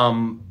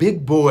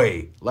 Big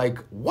Boy, like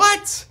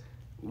what?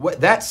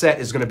 That set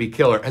is going to be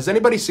killer. Has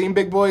anybody seen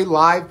Big Boy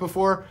live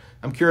before?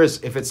 I'm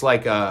curious if it's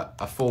like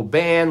a full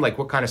band, like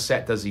what kind of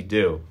set does he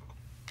do?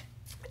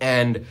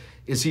 And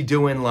is he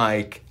doing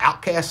like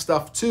Outkast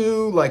stuff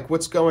too? Like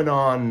what's going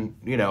on?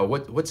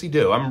 What's he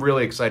do? I'm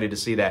really excited to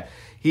see that.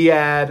 He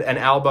had an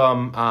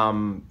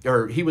album,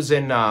 or he was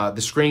in the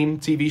Scream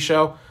TV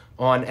show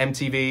on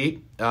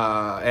MTV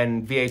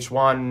and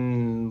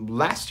VH1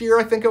 last year,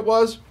 I think it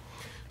was.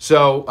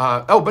 So,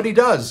 but he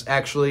does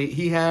actually.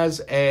 He has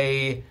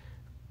his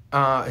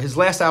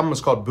last album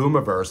was called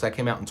Boomiverse. That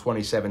came out in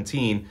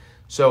 2017.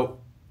 So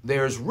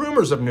there's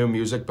rumors of new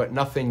music, but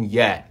nothing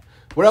yet.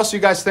 What else are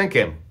you guys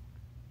thinking?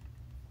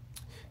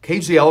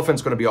 Cage the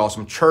Elephant's going to be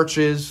awesome.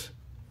 Churches.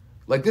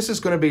 Like, this is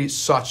going to be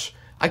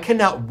I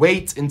cannot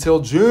wait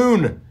until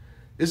June.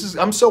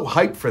 I'm so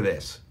hyped for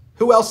this.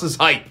 Who else is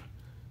hype?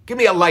 Give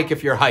me a like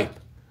if you're hype.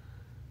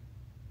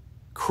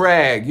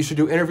 Craig, you should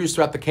do interviews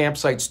throughout the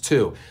campsites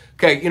too.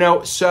 Okay,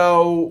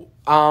 so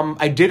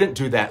I didn't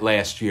do that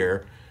last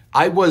year.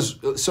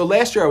 So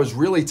last year I was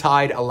really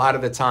tied a lot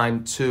of the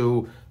time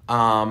to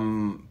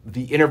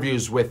the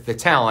interviews with the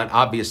talent,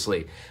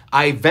 obviously.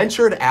 I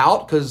ventured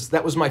out because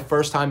that was my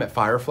first time at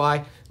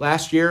Firefly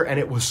last year, and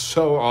it was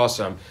so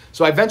awesome.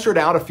 So I ventured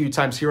out a few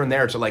times here and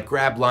there to like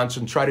grab lunch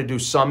and try to do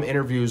some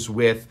interviews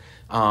with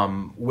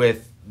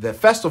the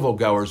festival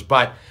goers,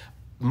 but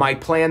my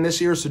plan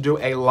this year is to do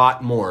a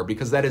lot more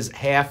because that is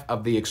half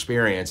of the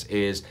experience,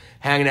 is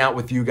hanging out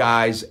with you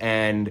guys.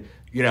 And,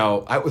 you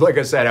know, like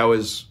I said, I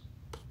was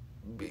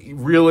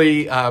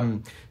really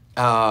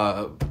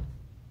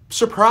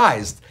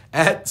surprised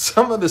at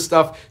some of the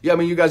stuff. Yeah, I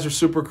mean, you guys are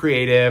super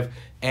creative,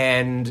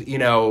 and, you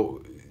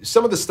know,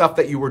 some of the stuff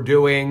that you were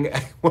doing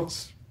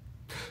was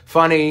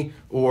funny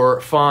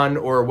or fun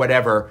or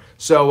whatever.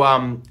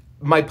 So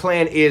my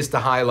plan is to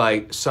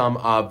highlight some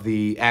of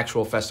the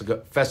actual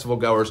festival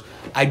goers.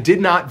 I did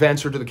not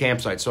venture to the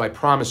campsite, so I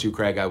promise you,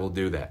 Craig, I will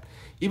do that.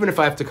 Even if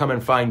I have to come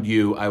and find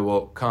you, I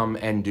will come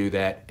and do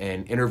that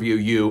and interview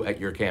you at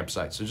your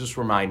campsite. So just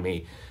remind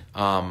me,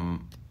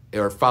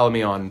 or follow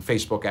me on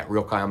Facebook at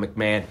Real Kyle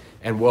McMahon,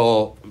 and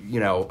we'll, you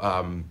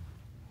know,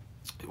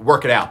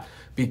 work it out.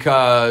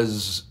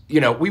 Because,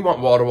 you know, we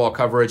want wall-to-wall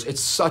coverage. It's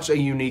such a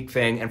unique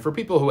thing. And for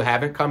people who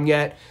haven't come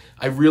yet,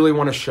 I really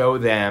want to show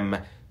them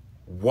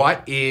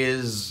what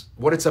it's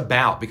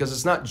about, because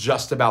it's not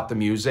just about the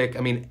music.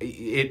 I mean,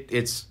 it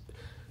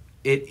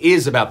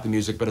is about the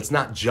music, but it's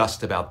not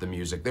just about the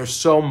music. There's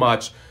so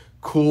much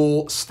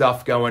cool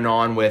stuff going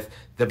on with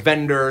the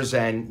vendors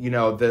and, you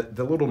know,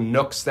 the little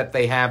nooks that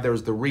they have. There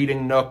was the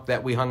reading nook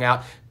that we hung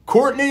out.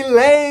 Courtney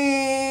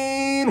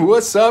Lane,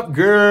 what's up,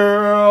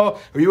 girl?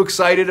 Are you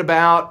excited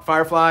about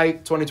Firefly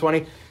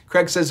 2020?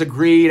 Craig says,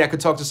 agreed. I could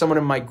talk to someone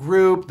in my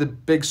group. The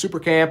big super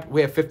camp,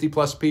 we have 50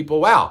 plus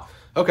people. Wow.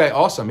 Okay,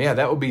 awesome. Yeah,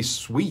 that would be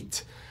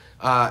sweet.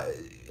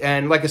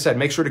 And like I said,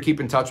 make sure to keep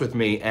in touch with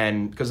me,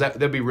 and because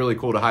that'd be really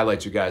cool to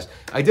highlight you guys.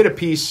 I did a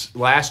piece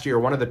last year.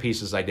 One of the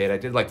pieces I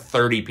did like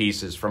 30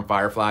 pieces from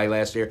Firefly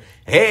last year.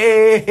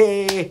 Hey,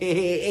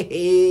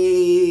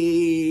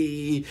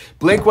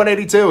 Blink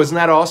 182, isn't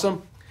that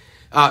awesome?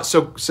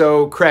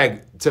 So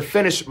Craig, to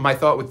finish my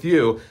thought with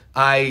you,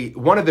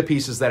 one of the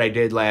pieces that I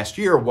did last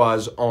year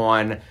was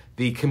on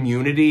the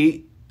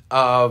community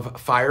of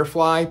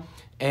Firefly,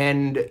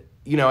 and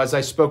you know, as I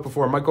spoke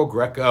before, Michael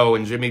Greco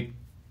and Jimmy,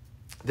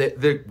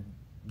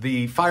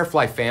 the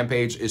Firefly fan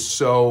page is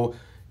so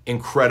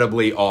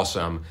incredibly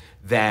awesome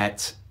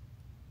that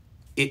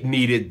it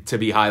needed to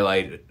be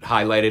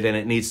highlighted, and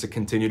it needs to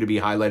continue to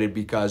be highlighted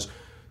because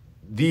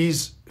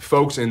these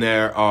folks in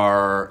there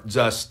are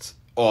just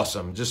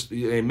awesome. Just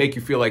make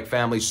you feel like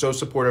family, so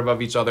supportive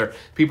of each other.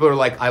 People are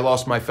like, I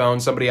lost my phone.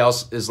 Somebody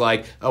else is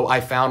like, oh,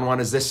 I found one.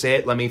 Is this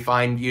it? Let me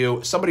find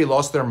you. Somebody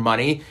lost their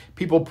money.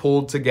 People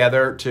pulled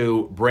together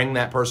to bring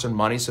that person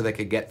money so they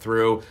could get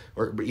through,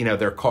 or, you know,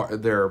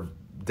 their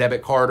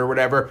debit card or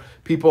whatever.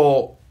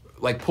 People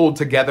like pulled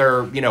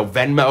together, you know,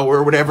 Venmo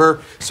or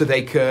whatever, so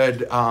they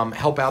could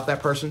help out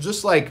that person.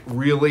 Just like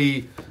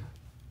really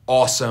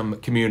awesome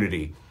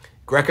community.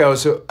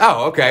 Greco's,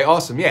 oh, okay,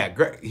 awesome. Yeah,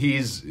 he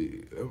is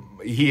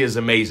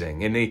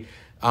amazing. And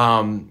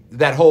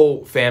that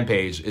whole fan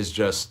page is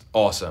just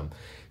awesome.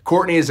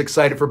 Courtney is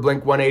excited for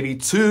Blink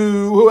 182.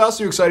 Who else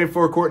are you excited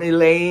for? Courtney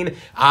Lane.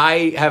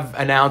 I have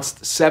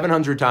announced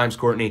 700 times,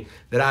 Courtney,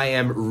 that I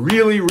am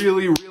really,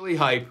 really, really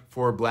hyped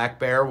for Black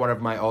Bear, one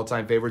of my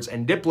all-time favorites,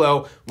 and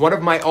Diplo, one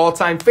of my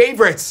all-time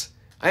favorites.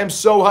 I am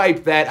so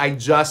hyped that I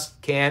just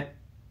can't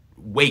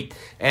wait.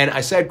 And I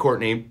said,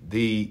 Courtney,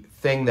 the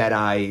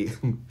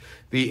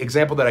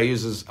example that I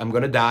use is I'm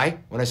going to die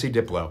when I see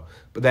Diplo,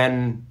 but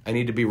then I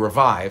need to be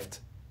revived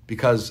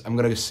because I'm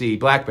going to see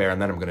Black Bear, and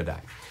then I'm going to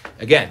die.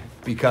 Again,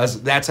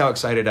 because that's how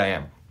excited I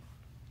am.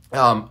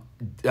 Run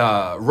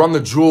the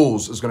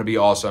Jewels is going to be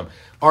awesome.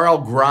 RL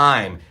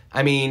Grime.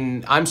 I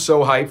mean, I'm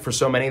so hyped for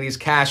so many of these.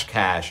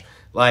 Cash.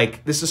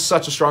 Like, this is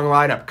such a strong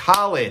lineup.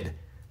 Khalid.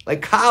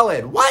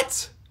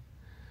 What?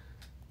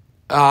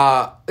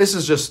 This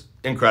is just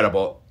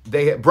incredible.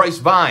 Bryce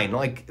Vine.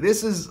 Like,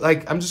 this is,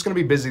 like, I'm just going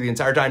to be busy the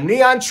entire time.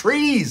 Neon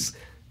Trees.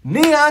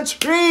 How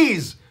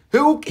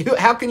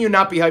can you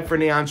not be hyped for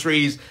Neon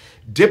Trees?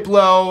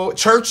 Diplo,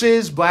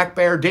 Churches, Black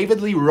Bear, David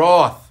Lee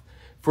Roth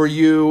for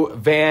you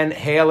Van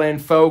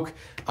Halen folk.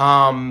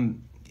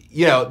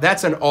 You know,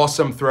 that's an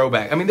awesome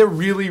throwback. I mean, there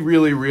really,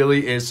 really,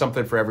 really is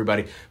something for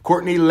everybody.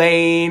 Courtney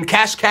Lane,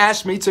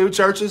 Cash, me too.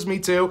 Churches, me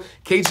too.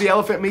 Cage the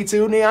Elephant, me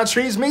too. Neon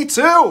Trees, me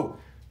too.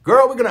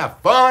 Girl, we're going to have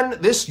fun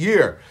this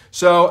year.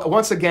 So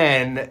once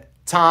again,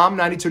 Tom,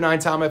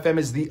 92.9 Tom FM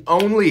is the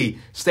only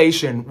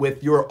station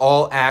with your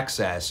all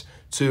access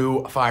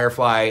to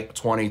Firefly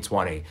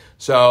 2020.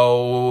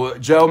 So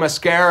Joe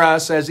Mascara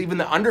says even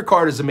the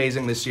undercard is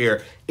amazing this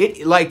year. This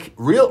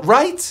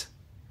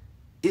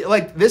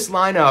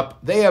lineup,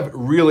 they have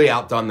really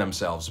outdone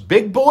themselves.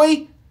 Big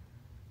Boy,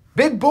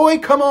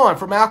 come on,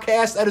 from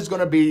Outkast, that is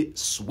going to be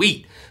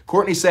sweet.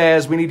 Courtney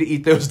says we need to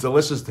eat those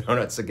delicious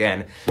donuts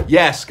again.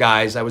 Yes,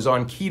 guys, I was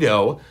on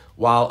keto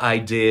while I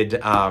did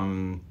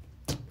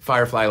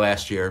Firefly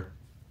last year,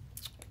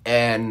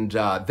 and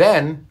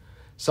then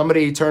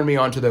somebody turned me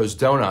on to those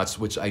donuts,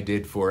 which I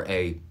did for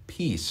a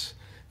piece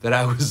that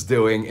I was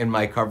doing in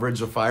my coverage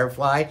of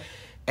Firefly.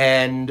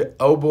 And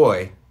oh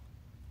boy,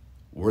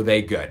 were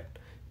they good.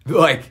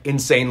 Like,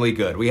 insanely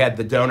good. We had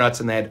the donuts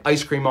and they had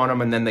ice cream on them,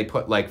 and then they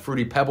put like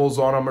Fruity Pebbles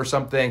on them or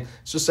something.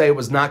 Let's just say it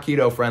was not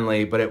keto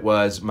friendly, but it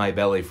was my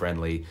belly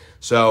friendly.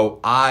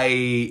 So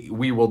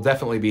we will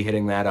definitely be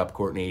hitting that up,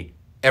 Courtney,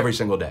 every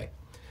single day.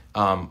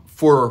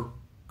 For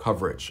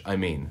coverage, I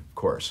mean, of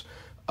course.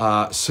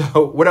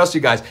 So what else,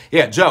 you guys?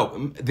 Yeah,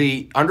 Joe,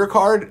 the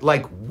undercard,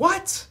 like,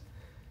 what?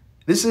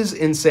 This is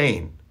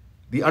insane.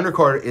 The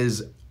undercard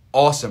is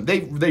awesome.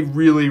 They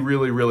really,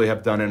 really, really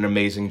have done an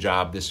amazing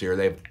job this year.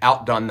 They've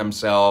outdone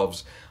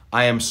themselves.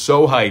 I am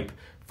so hype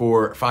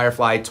for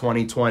Firefly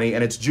 2020,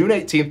 and it's June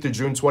 18th to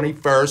June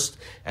 21st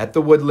at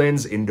the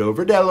Woodlands in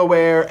Dover,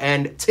 Delaware,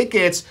 and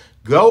tickets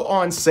go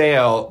on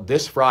sale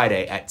this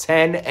Friday at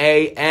 10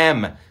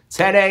 a.m.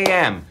 10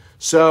 a.m.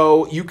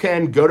 So you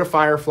can go to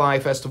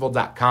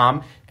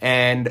fireflyfestival.com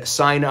and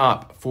sign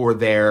up for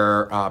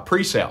their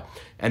pre-sale,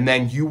 and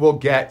then you will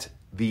get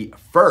the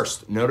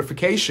first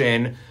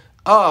notification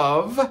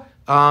of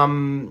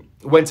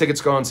when tickets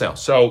go on sale.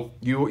 So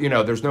you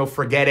know, there's no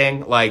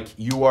forgetting, like,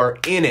 you are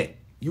in it.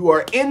 You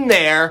are in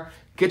there.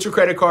 Get your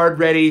credit card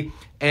ready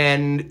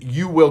and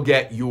you will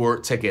get your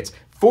tickets.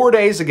 4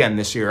 days again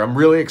this year. I'm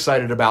really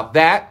excited about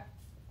that.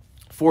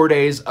 4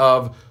 days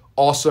of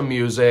awesome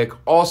music,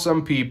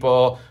 awesome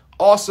people,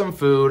 awesome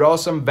food,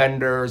 awesome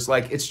vendors.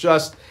 Like, it's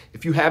just,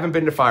 if you haven't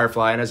been to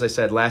Firefly, and as I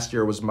said, last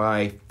year was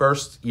my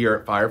first year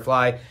at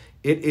Firefly,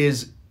 it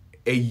is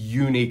a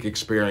unique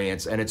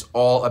experience, and it's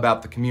all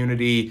about the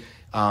community.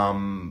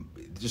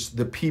 Just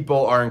the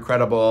people are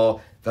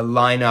incredible. The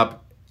lineup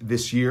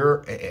this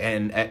year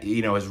and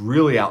has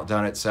really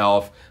outdone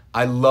itself.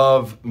 I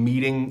love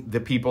meeting the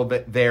people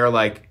that there.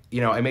 Like,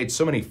 I made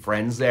so many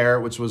friends there,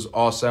 which was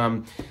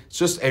awesome. It's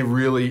just a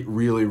really,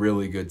 really,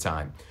 really good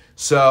time.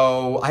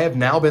 So I have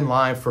now been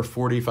live for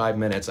 45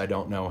 minutes. I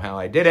don't know how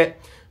I did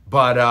it,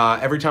 but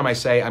every time I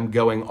say I'm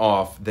going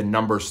off, the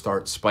numbers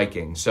start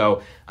spiking.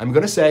 So I'm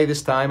going to say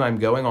this time I'm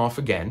going off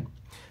again.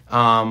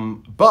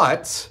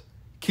 But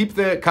keep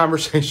the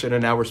conversation,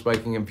 and now we're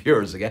spiking in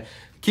viewers again.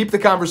 Keep the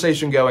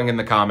conversation going in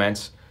the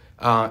comments.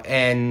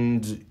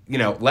 And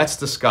let's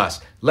discuss.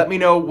 Let me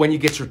know when you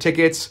get your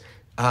tickets.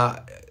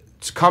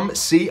 Come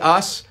see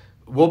us.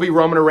 We'll be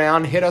roaming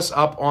around. Hit us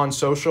up on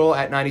social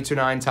at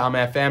 92.9 Tom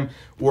FM,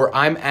 or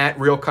I'm at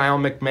Real Kyle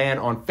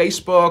McMahon on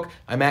Facebook.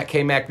 I'm at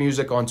KMac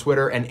Music on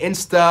Twitter and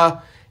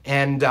Insta.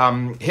 And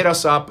hit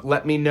us up.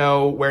 Let me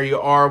know where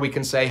you are. We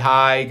can say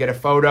hi, get a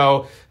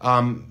photo.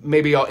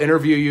 Maybe I'll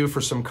interview you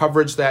for some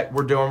coverage that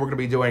we're doing. We're going to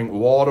be doing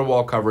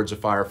wall-to-wall coverage of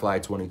Firefly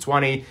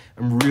 2020.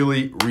 I'm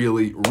really,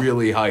 really,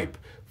 really hype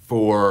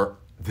for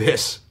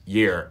this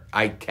year.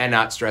 I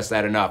cannot stress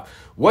that enough.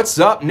 What's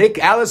up, Nick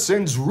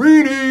Allison's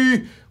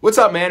Reedy? What's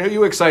up, man? Who are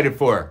you excited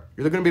for?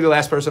 You're going to be the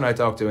last person I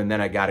talk to, and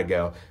then I got to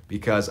go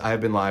because I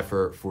have been live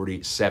for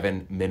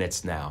 47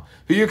 minutes now.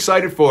 Who are you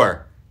excited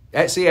for?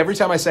 See, every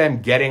time I say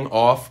I'm getting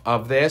off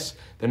of this,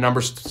 the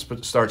numbers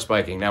start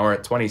spiking. Now we're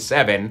at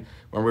 27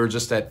 when we were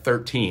just at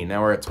 13.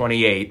 Now we're at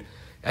 28.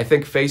 I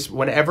think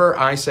whenever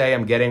I say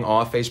I'm getting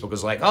off, Facebook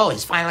is like, oh,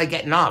 he's finally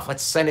getting off.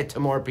 Let's send it to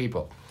more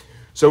people.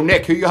 So,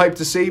 Nick, who you hyped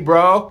to see,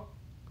 bro?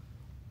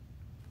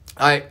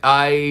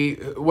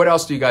 What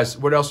else are you guys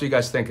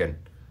thinking?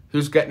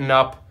 Who's getting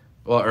up?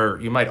 Well,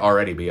 or you might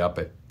already be up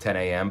at 10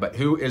 a.m., but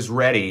who is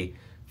ready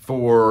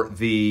for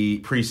the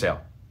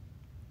pre-sale?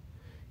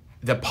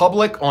 The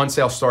public on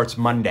sale starts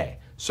Monday.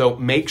 So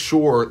make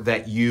sure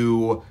that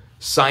you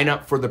sign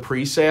up for the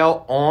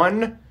pre-sale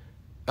on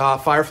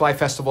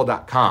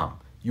fireflyfestival.com.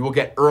 You will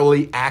get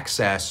early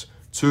access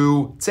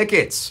to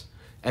tickets.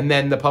 And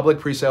then the public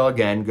pre-sale,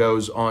 again,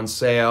 goes on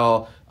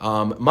sale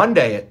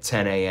Monday at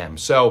 10 a.m.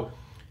 So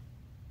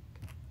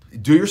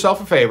do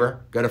yourself a favor.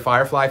 Go to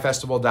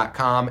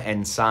fireflyfestival.com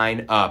and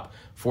sign up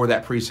for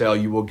that pre-sale.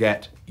 You will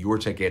get your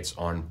tickets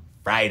on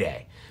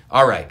Friday.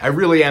 All right, I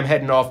really am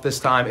heading off this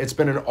time. It's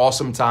been an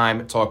awesome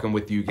time talking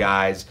with you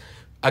guys.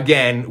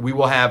 Again, we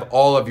will have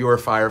all of your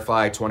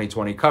Firefly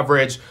 2020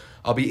 coverage.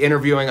 I'll be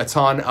interviewing a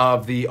ton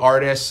of the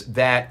artists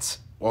that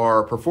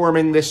are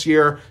performing this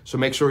year, so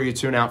make sure you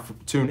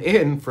tune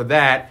in for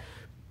that.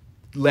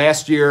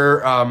 Last year,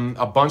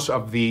 a bunch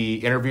of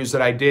the interviews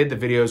that I did, the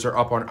videos are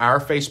up on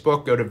our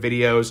Facebook. Go to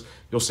videos.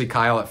 You'll see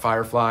Kyle at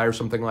Firefly or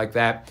something like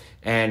that,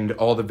 and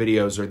all the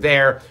videos are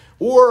there.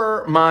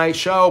 Or my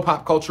show,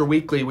 Pop Culture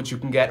Weekly, which you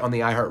can get on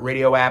the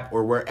iHeartRadio app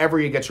or wherever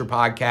you get your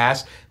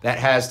podcasts, that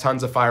has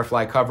tons of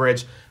Firefly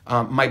coverage.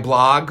 My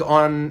blog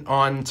on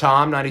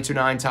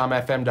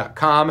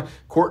tom929tomfm.com.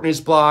 Courtney's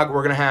blog,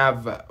 we're going to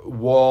have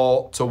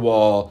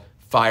wall-to-wall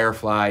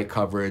Firefly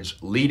coverage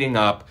leading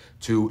up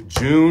to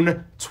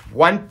June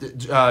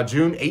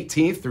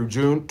 18th through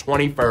June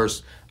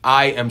 21st.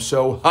 I am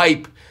so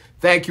hype.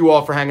 Thank you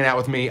all for hanging out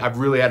with me. I've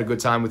really had a good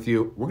time with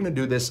you. We're going to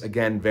do this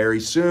again very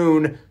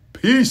soon.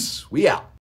 Peace. We out.